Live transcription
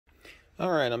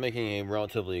Alright, I'm making a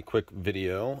relatively quick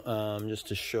video just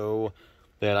to show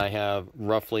that I have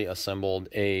roughly assembled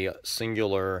a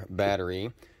singular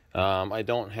battery. I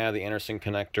don't have the Anderson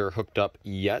connector hooked up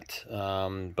yet,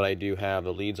 but I do have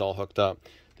the leads all hooked up.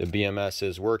 The BMS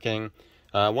is working.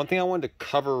 One thing I wanted to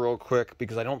cover real quick,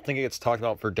 because I don't think it gets talked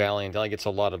about for Dally, Dally gets a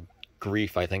lot of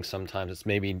grief, I think sometimes. It's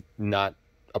maybe not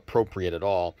appropriate at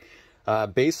all.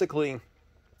 Basically,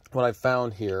 what I've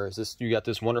found here is this: you got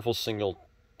this wonderful single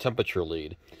temperature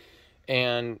lead,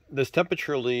 and this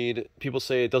temperature lead, people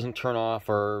say it doesn't turn off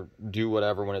or do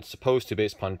whatever when it's supposed to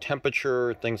based upon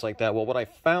temperature, things like that. Well, what I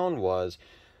found was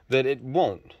that it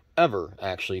won't ever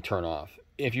actually turn off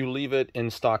if you leave it in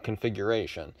stock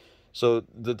configuration. So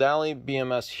the Dally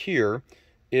BMS here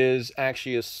is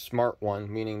actually a smart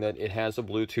one, meaning that it has a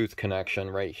Bluetooth connection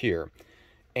right here,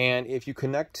 and if you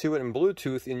connect to it in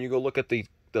Bluetooth and you go look at the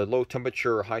low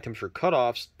temperature or high temperature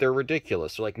cutoffs, they're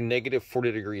ridiculous. They're like negative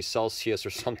 40 degrees Celsius or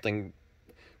something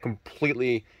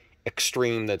completely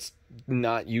extreme that's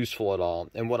not useful at all.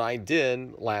 And what I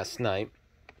did last night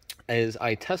is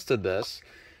I tested this,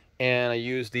 and I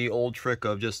used the old trick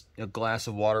of just a glass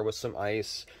of water with some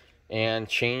ice and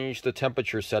changed the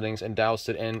temperature settings and doused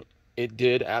it, and it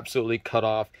did absolutely cut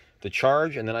off the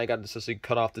charge. And then I got to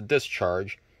cut off the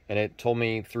discharge, and it told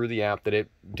me through the app that it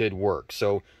did work.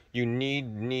 So you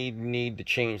need to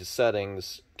change the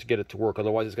settings to get it to work.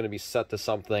 Otherwise, it's going to be set to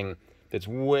something that's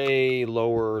way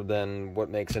lower than what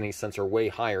makes any sense, or way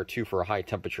higher, too, for a high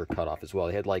temperature cutoff as well.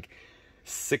 They had like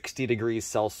 60 degrees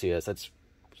Celsius. That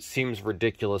seems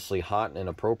ridiculously hot and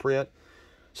inappropriate.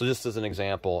 So just as an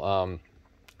example,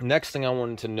 next thing I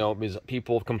wanted to note, because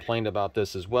people have complained about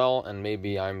this as well, and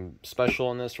maybe I'm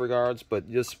special in this regards, but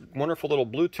this wonderful little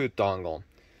Bluetooth dongle.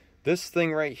 This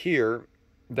thing right here,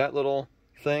 that little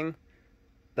thing,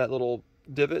 that little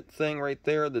divot thing right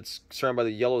there that's surrounded by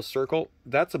the yellow circle,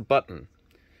 that's a button.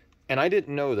 And I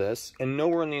didn't know this, and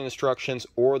nowhere in the instructions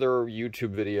or their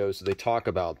YouTube videos do they talk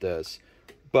about this.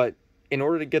 But in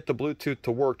order to get the Bluetooth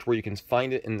to work to where you can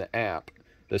find it in the app,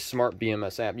 the Smart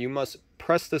BMS app, you must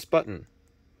press this button.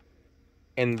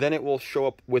 And then it will show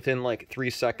up within like 3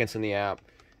 seconds in the app,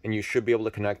 and you should be able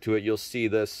to connect to it. You'll see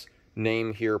this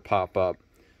name here pop up.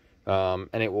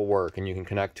 And it will work, and you can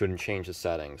connect to it and change the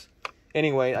settings.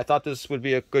 Anyway, I thought this would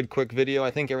be a good quick video.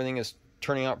 I think everything is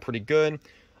turning out pretty good.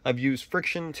 I've used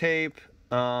friction tape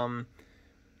to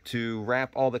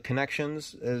wrap all the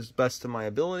connections as best to my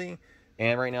ability,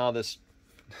 and right now this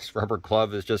rubber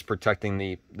glove is just protecting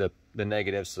the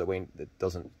negatives so that way it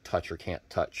doesn't touch or can't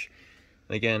touch.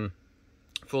 And again,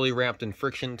 fully wrapped in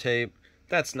friction tape.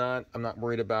 I'm not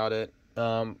worried about it.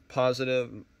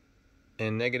 Positive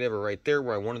and negative are right there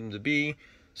where I wanted them to be.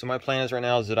 So my plan is right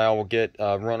now is that I will get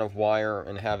a run of wire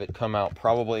and have it come out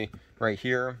probably right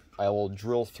here. I will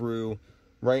drill through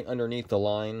right underneath the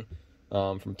line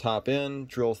from top in,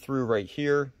 drill through right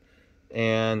here,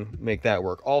 and make that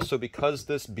work. Also, because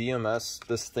this BMS,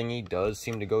 this thingy does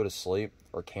seem to go to sleep,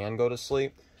 or can go to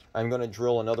sleep, I'm going to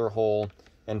drill another hole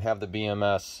and have the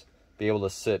BMS be able to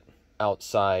sit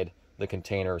outside the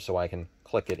container so I can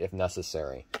click it if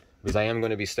necessary, because I am going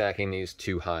to be stacking these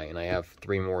 2 high, and I have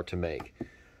 3 more to make.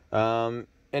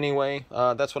 Anyway,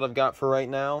 that's what I've got for right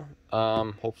now.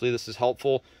 Hopefully this is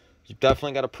helpful. You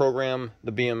definitely got to program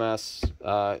the BMS.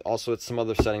 Also, some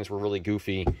other settings were really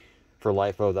goofy for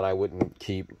LiFo that I wouldn't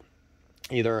keep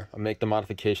either. I'll make the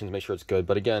modifications, make sure it's good.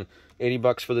 But again, 80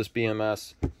 bucks for this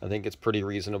BMS. I think it's pretty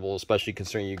reasonable, especially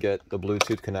considering you get the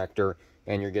Bluetooth connector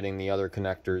and you're getting the other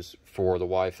connectors for the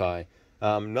Wi-Fi.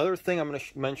 Another thing I'm going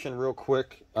to mention real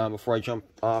quick before I jump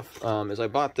off is I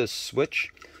bought this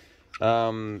switch.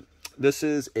 This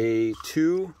is a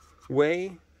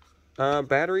 2-way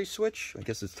battery switch. I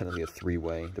guess it's technically a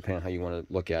 3-way, depending on how you want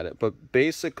to look at it. But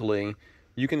basically,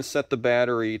 you can set the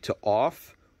battery to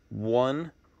off,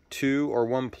 1, 2, or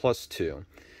 1 plus 2.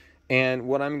 And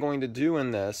what I'm going to do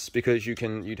in this, because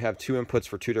you'd have 2 inputs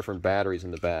for 2 different batteries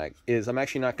in the bag, is I'm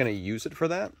actually not going to use it for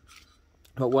that.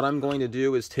 But what I'm going to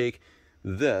do is take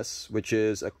this, which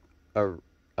is a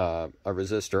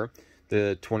resistor,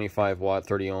 the 25 watt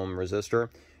 30 ohm resistor,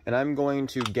 and I'm going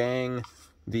to gang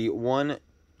the 1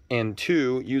 and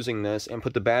 2 using this and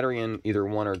put the battery in either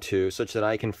 1 or 2, such that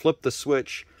I can flip the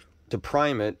switch to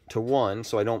prime it to 1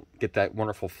 so I don't get that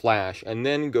wonderful flash, and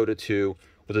then go to 2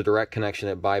 with a direct connection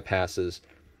that bypasses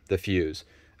the fuse.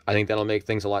 I think that'll make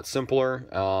things a lot simpler.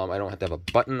 I don't have to have a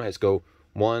button. I just go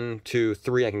 1, 2,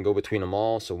 3. I can go between them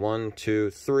all. So 1,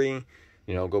 2, 3.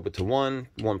 You know, go to 1,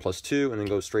 1 plus 2, and then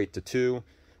go straight to 2,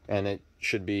 and it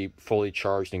should be fully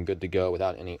charged and good to go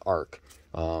without any arc.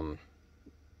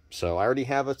 So I already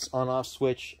have its on-off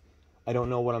switch I don't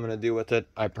know what I'm going to do with it.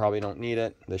 I probably don't need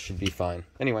it. This should be fine.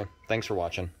 Anyway, thanks for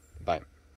watching. Bye.